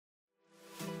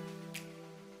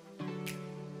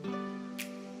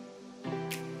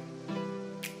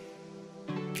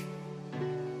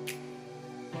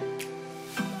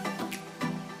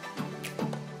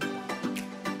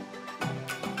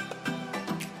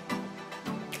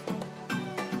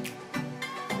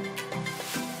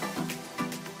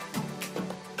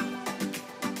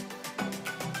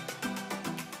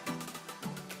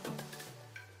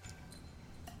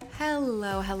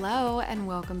Hello, and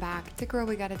welcome back to Girl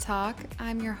We Gotta Talk.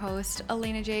 I'm your host,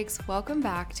 Elena Jakes. Welcome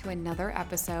back to another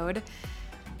episode.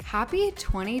 Happy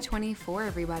 2024,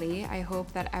 everybody. I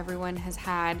hope that everyone has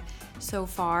had so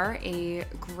far a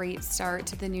great start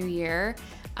to the new year.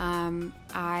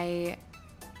 I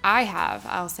have,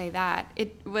 I'll say that.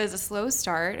 It was a slow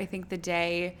start. I think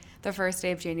the first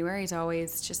day of January is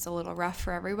always just a little rough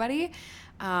for everybody.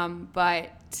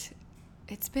 But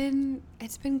it's been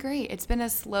great. It's been a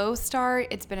slow start.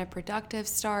 It's been a productive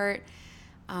start,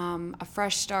 a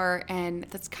fresh start. And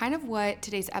that's kind of what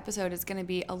today's episode is going to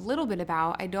be a little bit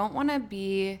about. I don't want to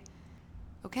be,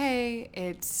 okay,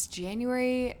 it's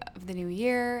January of the new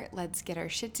year. Let's get our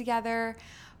shit together.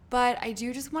 But I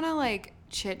do just want to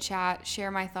chit chat,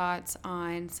 share my thoughts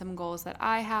on some goals that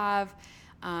I have,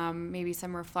 maybe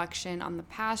some reflection on the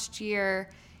past year,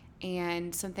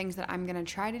 and some things that I'm going to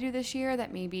try to do this year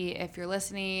that maybe, if you're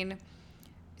listening,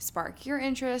 spark your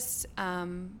interest.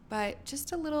 But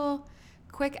just a little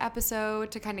quick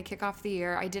episode to kind of kick off the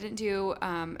year. I didn't do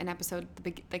an episode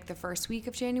the first week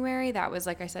of January. That was,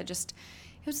 like I said, it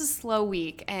was a slow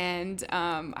week, and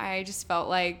I just felt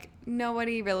like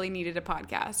nobody really needed a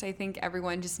podcast. I think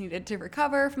everyone just needed to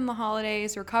recover from the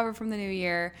holidays, recover from the new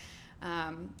year,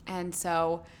 and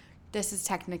so this is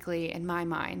technically, in my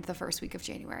mind, the first week of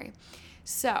January.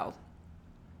 So,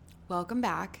 welcome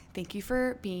back. Thank you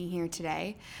for being here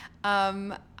today.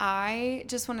 I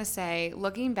just want to say,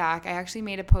 looking back, I actually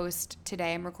made a post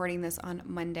today. I'm recording this on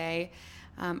Monday.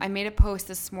 I made a post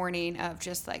this morning of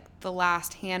just the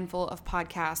last handful of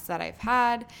podcasts that I've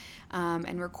had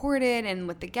and recorded, and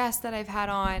with the guests that I've had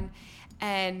on.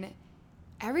 And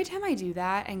every time I do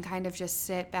that and kind of just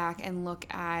sit back and look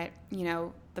at,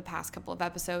 the past couple of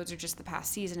episodes or just the past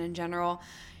season in general,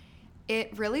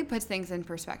 it really puts things in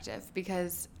perspective,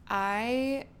 because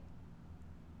I'm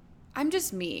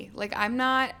just me. I'm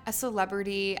not a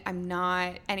celebrity. I'm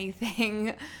not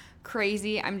anything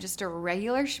crazy. I'm just a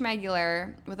regular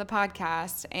schmegular with a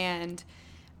podcast. And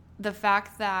the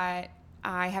fact that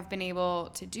I have been able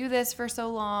to do this for so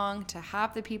long, to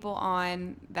have the people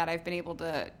on that I've been able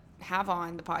to have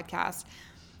on the podcast,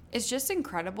 it's just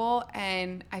incredible,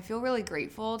 and I feel really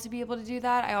grateful to be able to do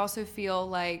that. I also feel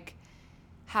like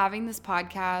having this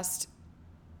podcast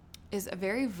is a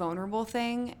very vulnerable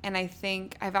thing, and I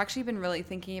think I've actually been really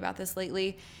thinking about this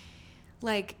lately.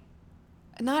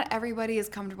 Not everybody is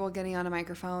comfortable getting on a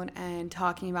microphone and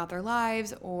talking about their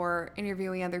lives or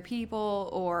interviewing other people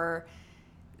or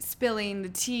spilling the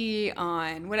tea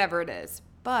on whatever it is.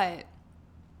 But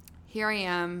here I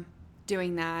am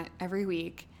doing that every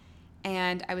week.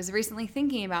 And I was recently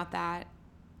thinking about that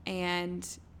and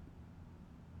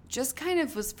just kind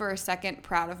of was for a second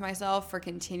proud of myself for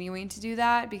continuing to do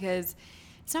that, because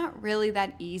it's not really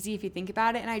that easy if you think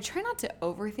about it. And I try not to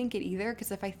overthink it either, because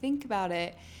if I think about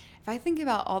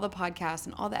all the podcasts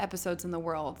and all the episodes in the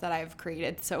world that I've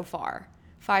created so far,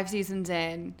 5 seasons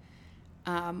in,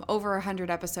 over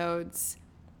 100 episodes,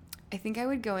 I think I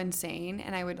would go insane,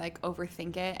 and I would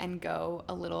overthink it and go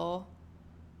a little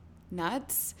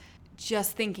nuts,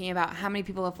 just thinking about how many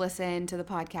people have listened to the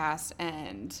podcast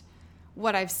and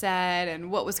what I've said and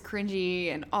what was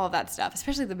cringy and all of that stuff,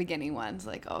 especially the beginning ones.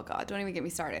 Oh God, don't even get me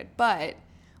started. But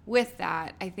with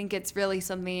that, I think it's really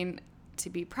something to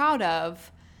be proud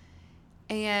of.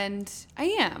 And I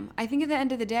am. I think at the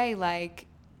end of the day,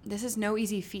 this is no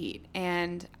easy feat.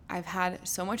 And I've had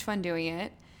so much fun doing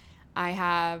it. I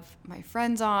have my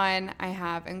friends on. I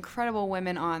have incredible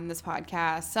women on this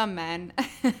podcast, some men,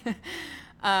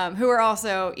 who are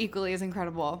also equally as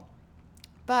incredible.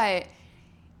 But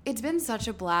it's been such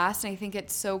a blast, and I think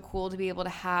it's so cool to be able to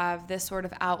have this sort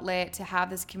of outlet, to have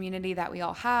this community that we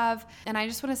all have. And I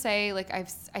just want to say,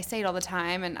 I say it all the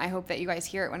time, and I hope that you guys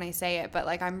hear it when I say it, but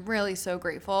I'm really so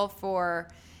grateful for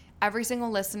every single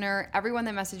listener, everyone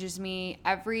that messages me,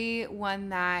 everyone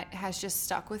that has just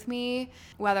stuck with me,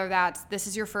 whether that's, this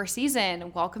is your first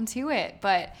season, welcome to it.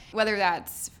 But whether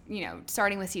that's,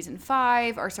 starting with season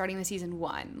 5 or starting with season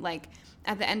 1,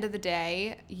 at the end of the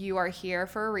day, you are here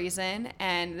for a reason.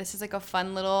 And this is a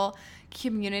fun little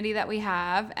community that we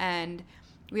have, and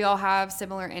we all have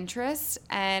similar interests.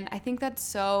 And I think that's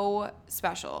so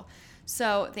special.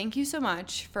 So thank you so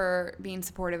much for being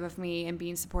supportive of me and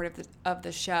being supportive of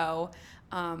the show.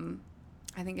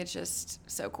 I think it's just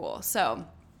so cool. So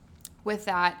with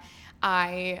that,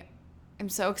 I am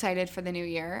so excited for the new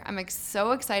year. I'm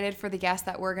so excited for the guests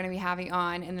that we're going to be having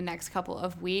on in the next couple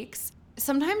of weeks.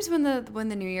 Sometimes when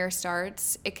the new year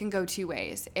starts, it can go two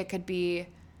ways. It could be,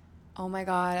 oh my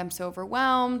God, I'm so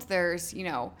overwhelmed. There's,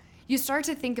 you start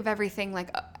to think of everything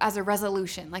as a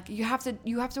resolution. You have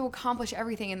to accomplish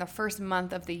everything in the first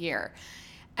month of the year.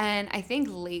 And I think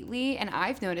lately, and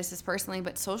I've noticed this personally,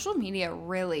 but social media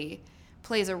really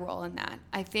plays a role in that.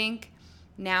 I think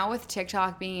now with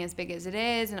TikTok being as big as it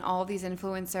is and all these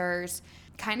influencers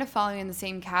kind of following in the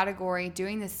same category,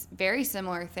 doing this very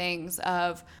similar things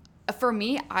of, for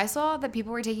me, I saw that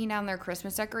people were taking down their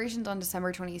Christmas decorations on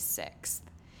December 26th.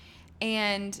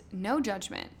 And no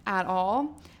judgment at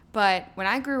all. But when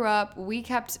I grew up, we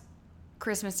kept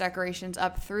Christmas decorations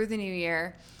up through the new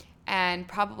year and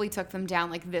probably took them down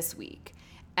like this week.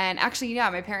 And actually, yeah,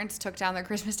 my parents took down their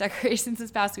Christmas decorations this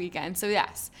past weekend. So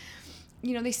yes,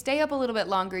 they stay up a little bit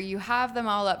longer. You have them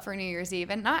all up for New Year's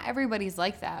Eve. And not everybody's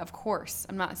like that, of course.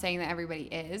 I'm not saying that everybody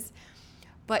is.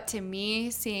 But to me,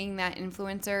 seeing that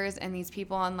influencers and these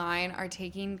people online are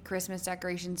taking Christmas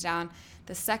decorations down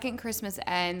the second Christmas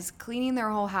ends, cleaning their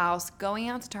whole house, going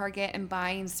out to Target and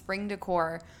buying spring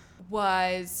decor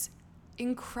was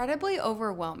incredibly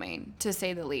overwhelming, to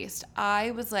say the least.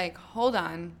 I was like, hold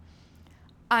on.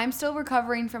 I'm still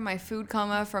recovering from my food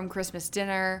coma from Christmas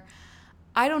dinner.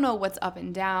 I don't know what's up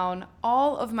and down.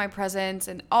 All of my presents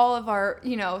and all of our,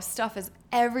 stuff is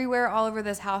everywhere all over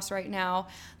this house right now.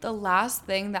 The last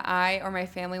thing that I or my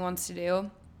family wants to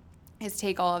do is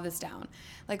take all of this down.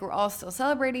 Like, we're all still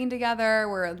celebrating together.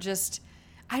 We're just,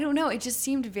 I don't know. It just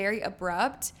seemed very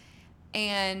abrupt.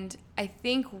 And I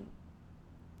think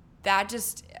that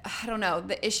just, I don't know,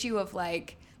 the issue of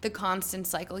like the constant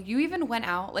cycle. You even went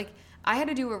out, like, I had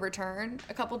to do a return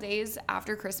a couple days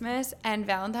after Christmas, and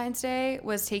Valentine's Day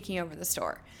was taking over the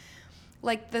store.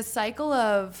 Like, the cycle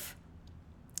of,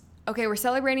 okay, we're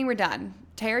celebrating, we're done.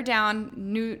 Tear it down,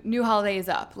 new holiday is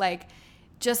up. Like,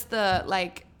 just the,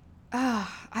 like,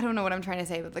 I don't know what I'm trying to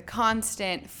say, but the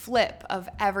constant flip of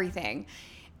everything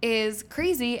is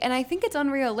crazy, and I think it's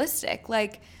unrealistic.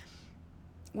 Like,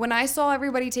 when I saw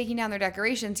everybody taking down their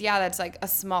decorations, yeah, that's like a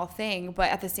small thing.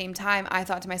 But at the same time, I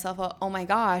thought to myself, oh my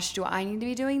gosh, do I need to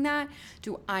be doing that?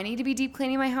 Do I need to be deep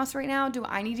cleaning my house right now? Do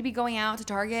I need to be going out to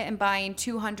Target and buying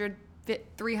 $200,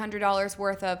 $300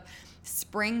 worth of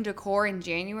spring decor in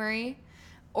January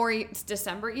or it's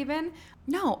December even?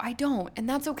 No, I don't. And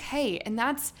that's okay. And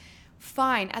that's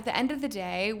fine. At the end of the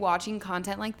day, watching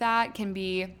content like that can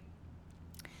be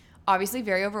obviously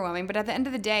very overwhelming, but at the end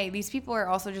of the day, these people are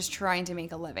also just trying to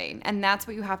make a living. And that's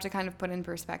what you have to kind of put in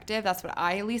perspective. That's what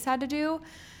I at least had to do,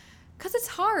 because it's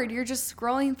hard. You're just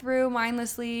scrolling through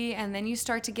mindlessly, and then you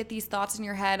start to get these thoughts in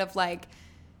your head of like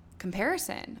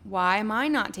comparison. Why am I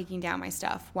not taking down my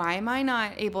stuff? Why am I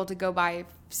not able to go buy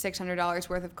 $600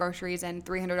 worth of groceries and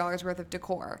 $300 worth of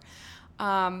decor?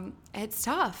 It's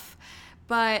tough.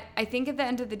 But I think at the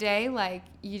end of the day, like,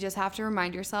 you just have to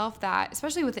remind yourself that,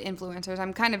 especially with the influencers,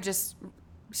 I'm kind of just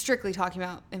strictly talking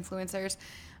about influencers.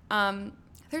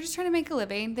 They're just trying to make a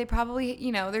living. They probably,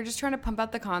 they're just trying to pump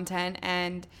out the content,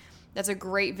 and that's a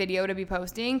great video to be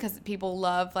posting because people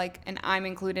love, like, and I'm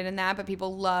included in that, but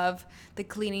people love the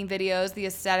cleaning videos, the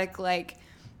aesthetic, like,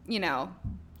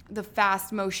 the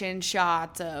fast motion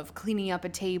shots of cleaning up a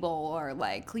table or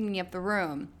like cleaning up the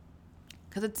room.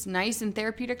 Because it's nice and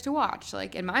therapeutic to watch,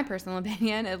 like, in my personal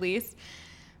opinion, at least.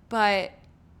 But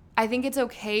I think it's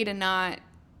okay to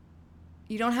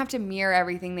you don't have to mirror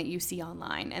everything that you see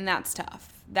online, and that's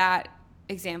tough. That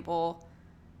example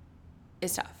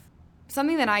is tough.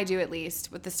 Something that I do, at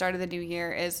least, with the start of the new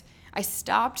year is I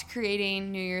stopped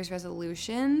creating New Year's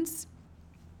resolutions.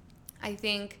 I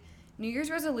think New Year's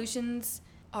resolutions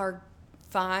are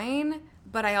fine,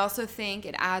 but I also think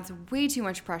it adds way too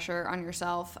much pressure on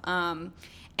yourself. And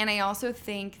I also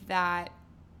think that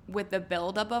with the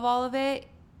buildup of all of it,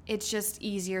 it's just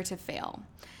easier to fail.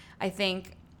 I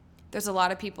think there's a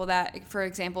lot of people that, for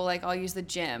example, like, I'll use the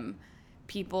gym.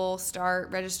 People start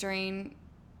registering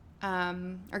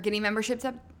or getting memberships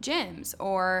at gyms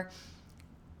or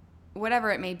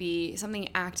whatever it may be, something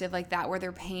active like that where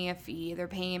they're paying a fee, they're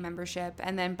paying a membership,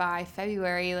 and then by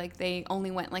February, like, they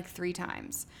only went like 3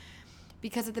 times.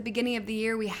 Because at the beginning of the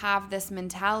year, we have this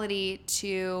mentality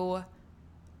to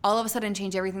all of a sudden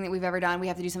change everything that we've ever done. We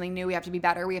have to do something new. We have to be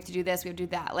better. We have to do this. We have to do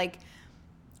that. Like,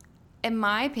 in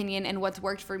my opinion, and what's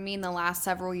worked for me in the last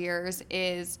several years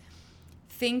is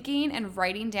thinking and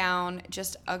writing down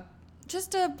just a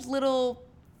little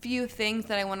few things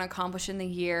that I want to accomplish in the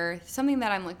year, something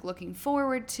that I'm like looking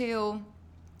forward to,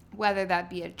 whether that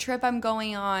be a trip I'm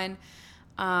going on,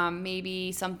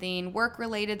 maybe something work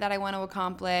related that I want to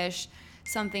accomplish,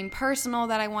 something personal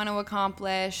that I want to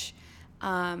accomplish,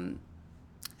 something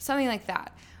like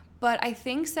that. But I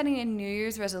think setting a New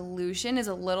Year's resolution is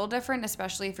a little different,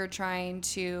 especially if you're trying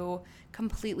to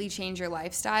completely change your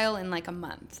lifestyle in like a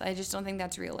month. I just don't think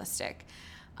that's realistic.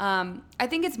 I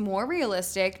think it's more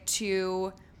realistic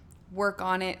to work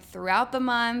on it throughout the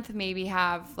month, maybe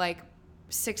have like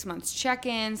 6 months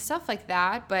check-ins, stuff like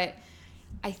that. But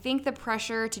I think the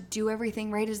pressure to do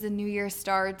everything right as the new year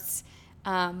starts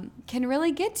can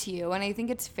really get to you. And I think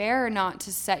it's fair not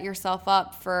to set yourself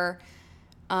up for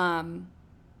all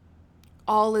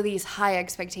of these high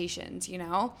expectations, you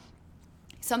know?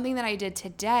 Something that I did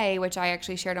today, which I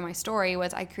actually shared on my story,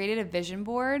 was I created a vision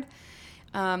board.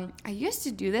 I used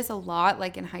to do this a lot,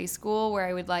 like in high school, where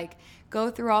I would like go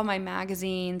through all my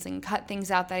magazines and cut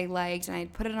things out that I liked, and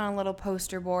I'd put it on a little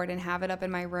poster board and have it up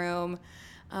in my room.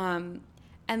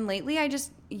 And lately,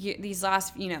 these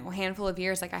last, handful of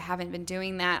years, like I haven't been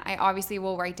doing that. I obviously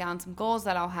will write down some goals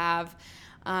that I'll have.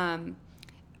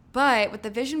 But with the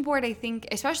vision board, I think,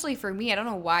 especially for me, I don't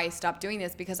know why I stopped doing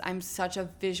this because I'm such a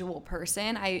visual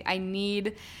person. I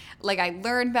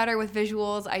learn better with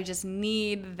visuals. I just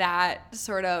need that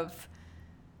sort of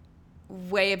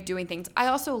way of doing things. I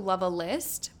also love a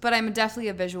list, but I'm definitely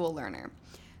a visual learner.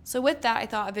 So with that, I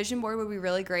thought a vision board would be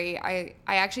really great. I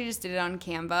actually just did it on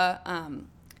Canva,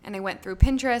 and I went through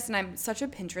Pinterest, and I'm such a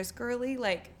Pinterest girly.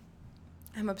 Like,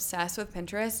 I'm obsessed with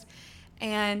Pinterest.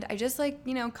 And I just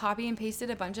copy and pasted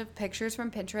a bunch of pictures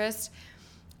from Pinterest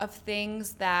of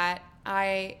things that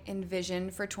I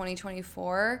envision for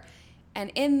 2024.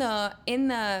 And in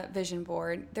the vision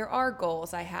board, there are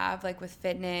goals I have, like with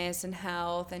fitness and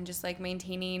health and just like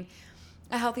maintaining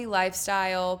a healthy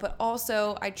lifestyle. But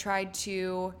also I tried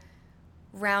to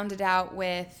round it out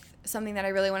with something that I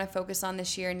really want to focus on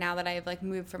this year now that I've like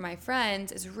moved from my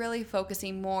friends, is really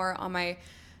focusing more on my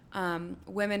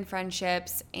women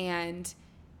friendships and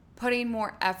putting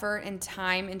more effort and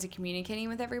time into communicating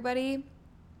with everybody.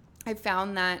 I've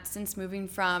found that since moving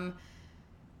from,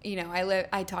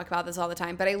 I talk about this all the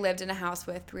time, but I lived in a house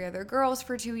with 3 other girls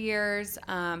for 2 years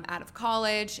out of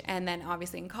college. And then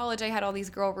obviously in college, I had all these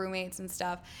girl roommates and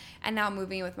stuff. And now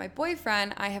moving with my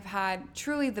boyfriend, I have had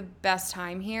truly the best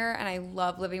time here. And I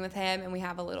love living with him. And we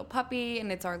have a little puppy,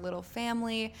 and it's our little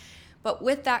family. But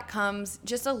with that comes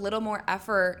just a little more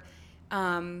effort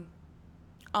on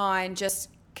just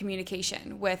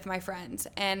communication with my friends.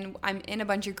 And I'm in a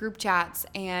bunch of group chats,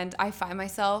 and I find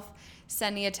myself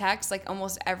sending a text like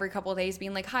almost every couple of days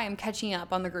being like, hi, I'm catching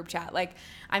up on the group chat. Like,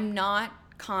 I'm not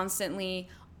constantly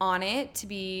on it to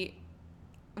be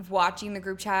watching the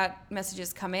group chat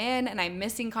messages come in, and I'm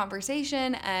missing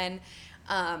conversation. And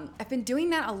I've been doing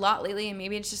that a lot lately, and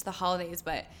maybe it's just the holidays,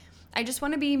 but I just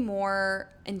want to be more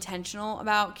intentional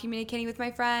about communicating with my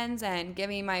friends and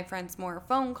giving my friends more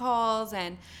phone calls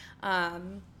and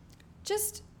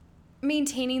just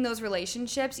maintaining those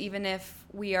relationships, even if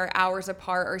we are hours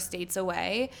apart or states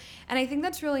away. And I think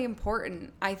that's really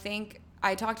important. I think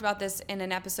I talked about this in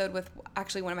an episode with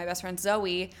actually one of my best friends,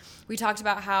 Zoe. We talked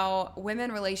about how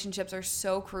women relationships are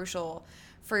so crucial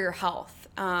for your health,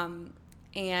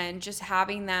 and just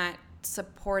having that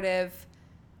supportive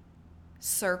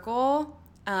circle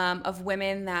of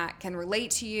women that can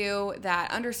relate to you,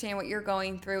 that understand what you're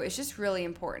going through, is just really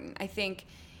important. I think,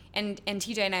 and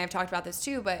TJ and I have talked about this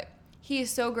too, but he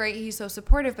is so great, he's so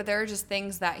supportive, but there are just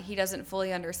things that he doesn't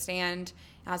fully understand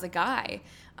as a guy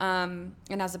and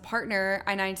as a partner,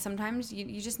 and sometimes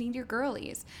you just need your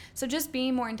girlies. So just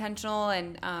being more intentional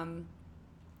and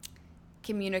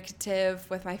communicative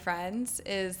with my friends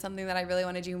is something that I really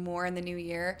want to do more in the new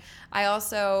year. I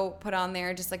also put on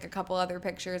there just like a couple other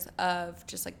pictures of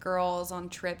just like girls on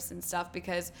trips and stuff,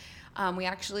 because we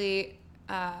actually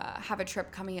have a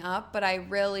trip coming up, but I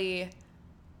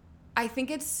think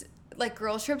it's like,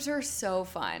 girls trips are so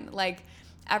fun. Like,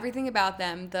 everything about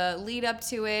them, the lead up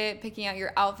to it, picking out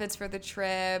your outfits for the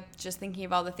trip, just thinking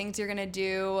of all the things you're going to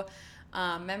do,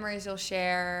 memories you'll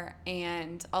share,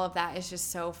 and all of that is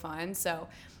just so fun. So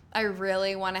I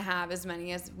really want to have as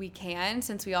many as we can,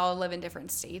 since we all live in different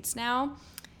states now.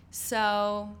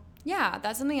 So yeah,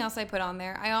 that's something else I put on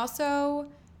there. I also,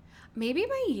 maybe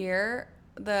my year,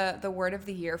 the word of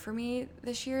the year for me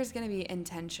this year is going to be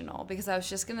intentional, because I was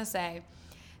just going to say,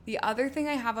 the other thing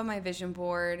I have on my vision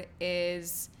board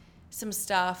is some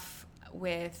stuff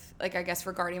with, like, I guess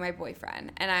regarding my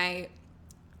boyfriend. And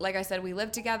like I said, we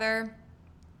live together.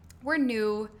 We're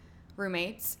new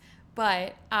roommates,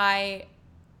 but I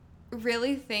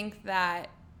really think that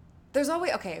there's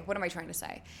always, okay, what am I trying to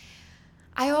say?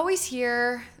 I always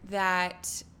hear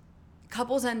that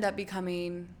couples end up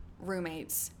becoming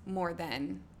roommates more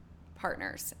than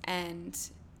partners. And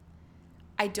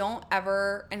I don't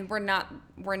ever, and we're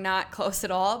not close at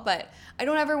all, but I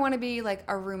don't ever want to be like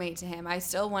a roommate to him. I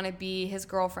still want to be his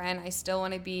girlfriend. I still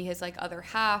want to be his like other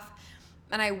half.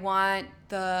 And I want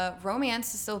the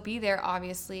romance to still be there,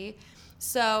 obviously.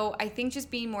 So I think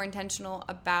just being more intentional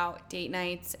about date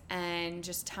nights and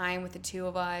just time with the two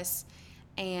of us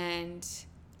and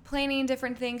planning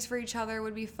different things for each other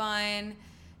would be fun.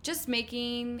 Just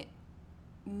making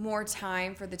more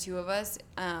time for the two of us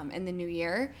in the new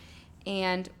year.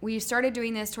 And we started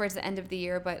doing this towards the end of the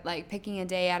year, but like picking a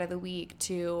day out of the week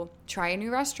to try a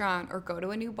new restaurant or go to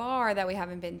a new bar that we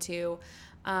haven't been to.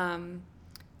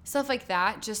 Stuff like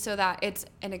that, just so that it's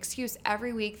an excuse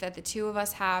every week that the two of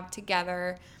us have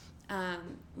together.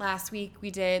 Last week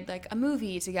we did like a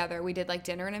movie together. We did like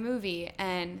dinner and a movie,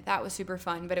 and that was super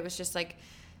fun, but it was just like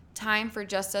time for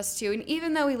just us two. And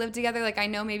even though we live together, like I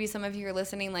know maybe some of you are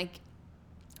listening, like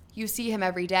you see him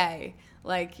every day,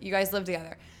 like you guys live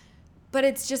together, but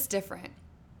it's just different.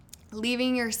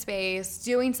 Leaving your space,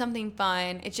 doing something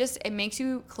fun, it makes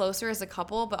you closer as a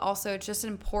couple, but also it's just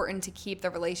important to keep the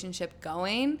relationship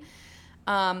going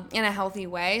in a healthy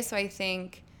way. So I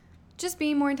think just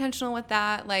being more intentional with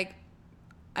that, like,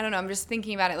 I don't know, I'm just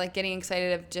thinking about it, like getting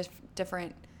excited of just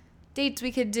different dates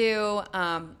we could do.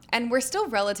 And we're still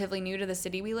relatively new to the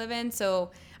city we live in,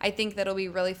 so I think that'll be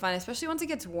really fun, especially once it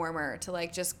gets warmer, to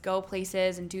like just go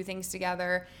places and do things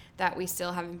together that we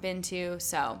still haven't been to.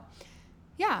 So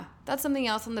yeah, that's something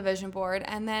else on the vision board.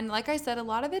 And then, like I said, a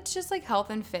lot of it's just like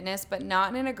health and fitness, but not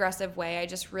in an aggressive way. I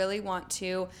just really want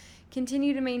to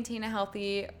continue to maintain a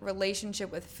healthy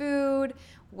relationship with food,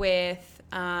 with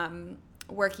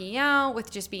working out,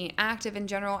 with just being active in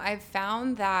general. I've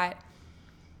found that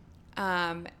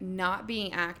not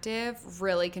being active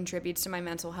really contributes to my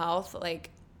mental health.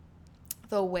 Like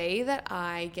the way that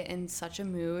I get in such a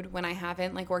mood when I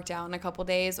haven't like worked out in a couple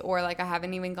days, or like I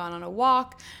haven't even gone on a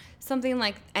walk, something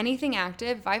like anything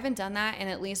active, if I haven't done that in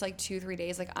at least like 2-3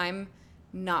 days, like I'm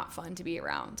not fun to be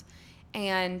around.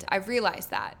 And I've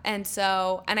realized that. And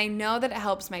I know that it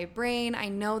helps my brain. I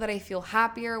know that I feel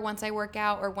happier once I work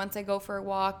out or once I go for a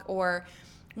walk or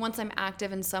once I'm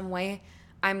active in some way.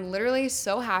 I'm literally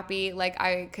so happy. Like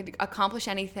I could accomplish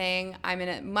anything. I'm in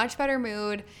a much better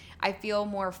mood. I feel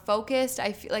more focused.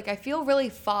 I feel really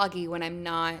foggy when I'm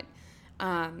not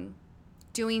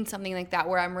doing something like that,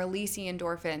 where I'm releasing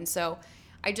endorphins. So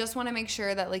I just want to make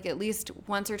sure that like at least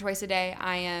once or twice a day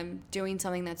I am doing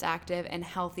something that's active and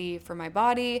healthy for my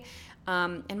body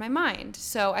and my mind.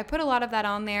 So I put a lot of that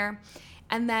on there.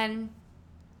 And then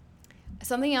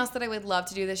something else that I would love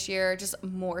to do this year, just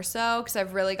more so because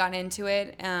I've really gotten into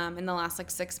it in the last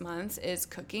like 6 months, is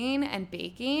cooking and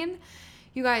baking.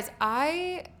 You guys,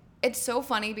 it's so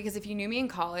funny because if you knew me in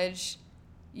college,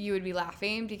 you would be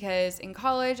laughing, because in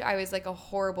college I was like a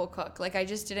horrible cook. Like I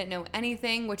just didn't know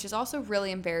anything, which is also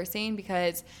really embarrassing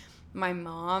because my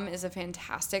mom is a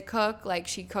fantastic cook. Like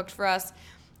she cooked for us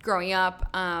growing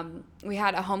up. We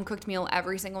had a home cooked meal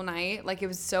every single night. Like it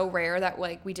was so rare that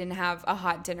like we didn't have a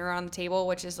hot dinner on the table,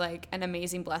 which is like an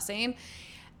amazing blessing.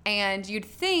 And you'd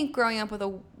think growing up with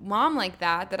a mom like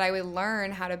that I would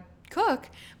learn how to cook,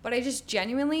 but I just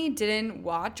genuinely didn't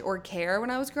watch or care when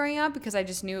I was growing up because I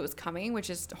just knew it was coming, which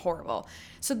is horrible.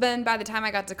 So then by the time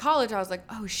I got to college, I was like,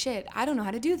 oh shit, I don't know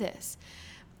how to do this.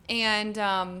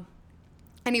 And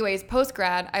anyways,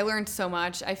 post-grad, I learned so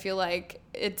much. I feel like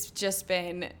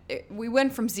we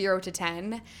went from 0 to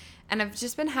 10, and I've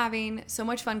just been having so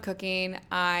much fun cooking.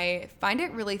 I find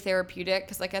it really therapeutic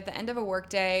because like at the end of a work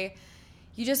day,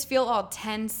 you just feel all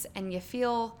tense and you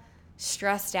feel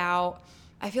stressed out.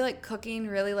 I feel like cooking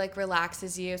really like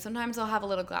relaxes you. Sometimes I'll have a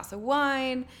little glass of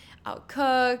wine, I'll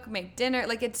cook, make dinner.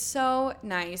 Like it's so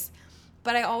nice.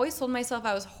 But I always told myself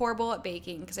I was horrible at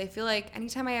baking because I feel like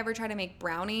anytime I ever try to make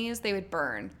brownies, they would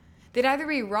burn. They'd either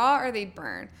be raw or they'd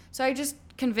burn. So I just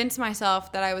convinced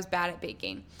myself that I was bad at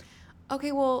baking.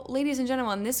 Okay, well, ladies and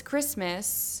gentlemen, this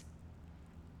Christmas,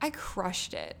 I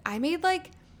crushed it. I made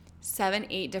like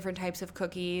 7-8 different types of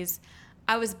cookies.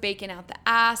 I was baking out the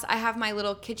ass. I have my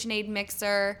little KitchenAid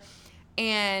mixer,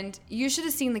 and you should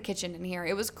have seen the kitchen in here.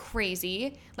 It was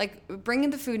crazy. Like, bring in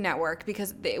the Food Network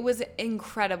because it was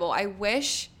incredible. I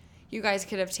wish you guys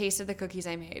could have tasted the cookies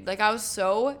I made. Like, I was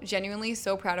so genuinely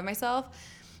so proud of myself.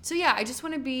 So yeah, I just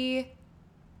want to be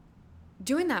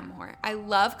doing that more. I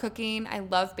love cooking. I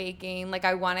love baking. Like,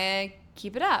 I want to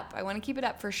keep it up. I want to keep it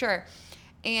up for sure.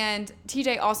 And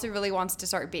TJ also really wants to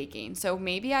start baking. So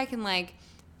maybe I can like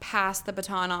pass the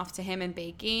baton off to him in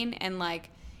baking, and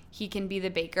like he can be the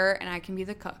baker and I can be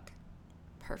the cook.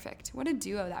 Perfect. What a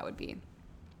duo that would be.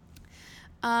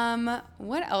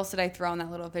 What else did I throw on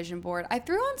that little vision board? I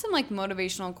threw on some like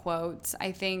motivational quotes.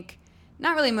 I think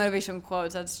not really motivational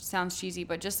quotes, that sounds cheesy,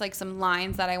 but just like some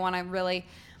lines that I want to really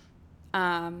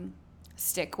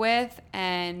stick with.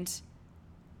 And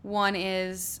one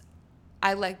is,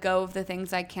 I let go of the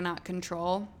things I cannot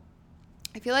control.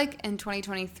 I feel like in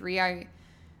 2023, I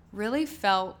really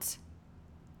felt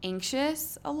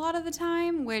anxious a lot of the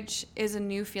time, which is a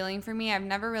new feeling for me. I've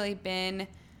never really been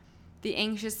the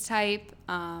anxious type.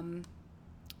 And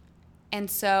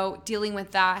so dealing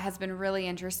with that has been really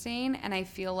interesting. And I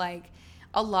feel like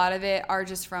a lot of it are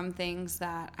just from things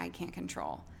that I can't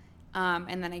control.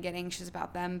 And then I get anxious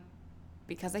about them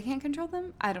because I can't control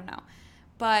them. I don't know.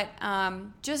 But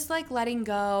just like letting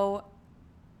go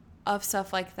of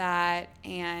stuff like that,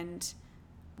 and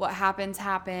what happens,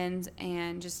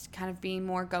 and just kind of being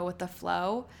more go with the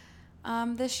flow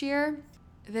this year.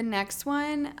 The next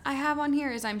one I have on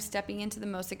here is I'm stepping into the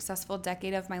most successful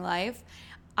decade of my life.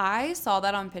 I saw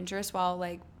that on Pinterest while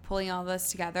like pulling all this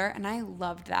together, and I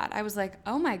loved that. I was like,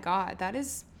 oh my God, that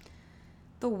is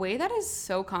the way that is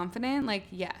so confident. Like,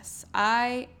 yes,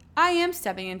 I am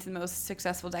stepping into the most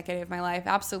successful decade of my life.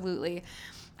 Absolutely.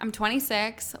 I'm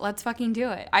 26. Let's fucking do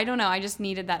it. I don't know. I just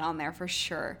needed that on there for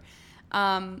sure.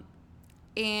 And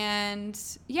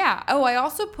yeah. Oh, I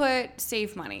also put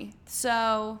save money.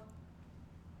 So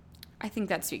I think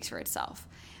that speaks for itself.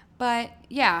 But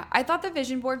yeah, I thought the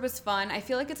vision board was fun. I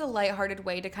feel like it's a lighthearted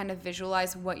way to kind of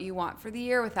visualize what you want for the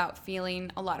year without feeling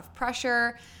a lot of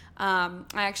pressure. I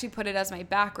actually put it as my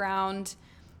background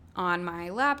on my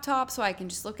laptop so I can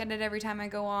just look at it every time I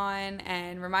go on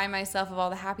and remind myself of all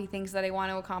the happy things that I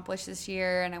want to accomplish this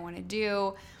year and I want to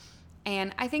do.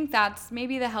 And I think that's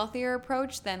maybe the healthier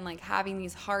approach than like having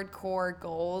these hardcore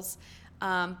goals.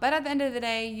 But at the end of the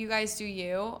day, you guys do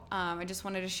you. I just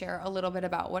wanted to share a little bit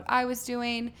about what I was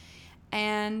doing.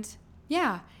 And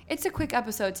yeah, it's a quick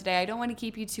episode today. I don't want to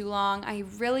keep you too long. I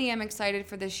really am excited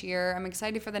for this year. I'm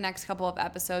excited for the next couple of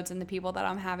episodes and the people that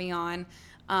I'm having on.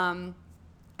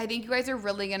 I think you guys are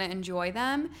really going to enjoy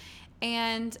them.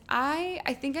 And I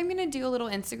think I'm going to do a little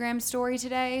Instagram story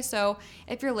today. So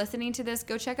if you're listening to this,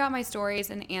 go check out my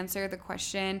stories and answer the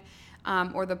question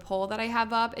or the poll that I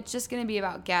have up. It's just going to be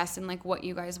about guests and like what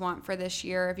you guys want for this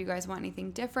year. If you guys want anything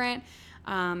different,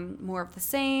 more of the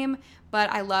same.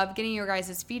 But I love getting your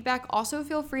guys' feedback. Also,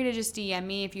 feel free to just DM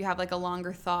me if you have like a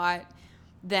longer thought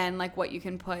than like what you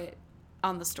can put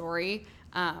on the story.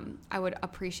 I would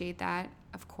appreciate that,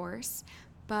 of course.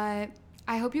 But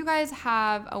I hope you guys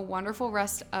have a wonderful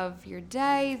rest of your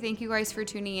day. Thank you guys for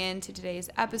tuning in to today's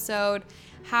episode.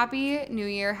 Happy New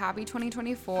Year. Happy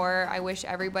 2024. I wish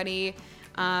everybody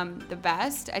the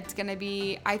best. I think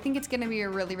it's going to be a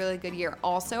really, really good year.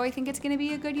 Also, I think it's going to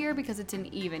be a good year because it's an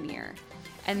even year.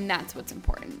 And that's what's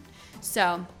important.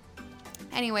 So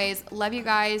anyways, love you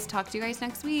guys. Talk to you guys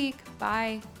next week.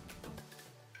 Bye.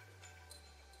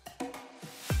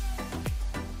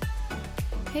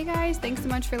 Hey guys, thanks so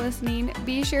much for listening.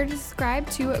 Be sure to subscribe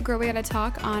to Girl We Gotta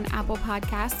Talk on Apple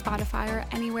Podcasts, Spotify, or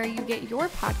anywhere you get your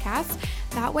podcasts.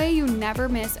 That way you never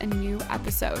miss a new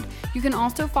episode. You can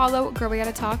also follow Girl We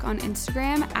Gotta Talk on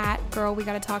Instagram at Girl We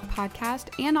Gotta Talk Podcast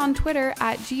and on Twitter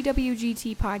at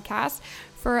GWGT Podcast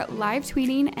for live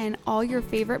tweeting and all your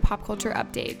favorite pop culture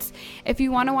updates. If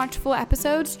you want to watch full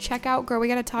episodes, check out Girl We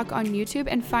Gotta Talk on YouTube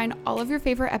and find all of your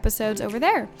favorite episodes over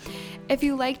there. If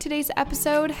you liked today's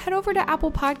episode, head over to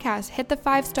Apple Podcasts, hit the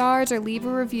 5 stars or leave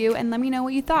a review and let me know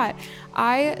what you thought.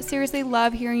 I seriously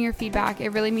love hearing your feedback. It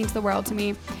really means the world to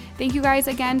me. Thank you guys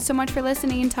again so much for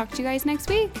listening. Talk to you guys next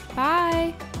week.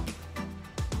 Bye.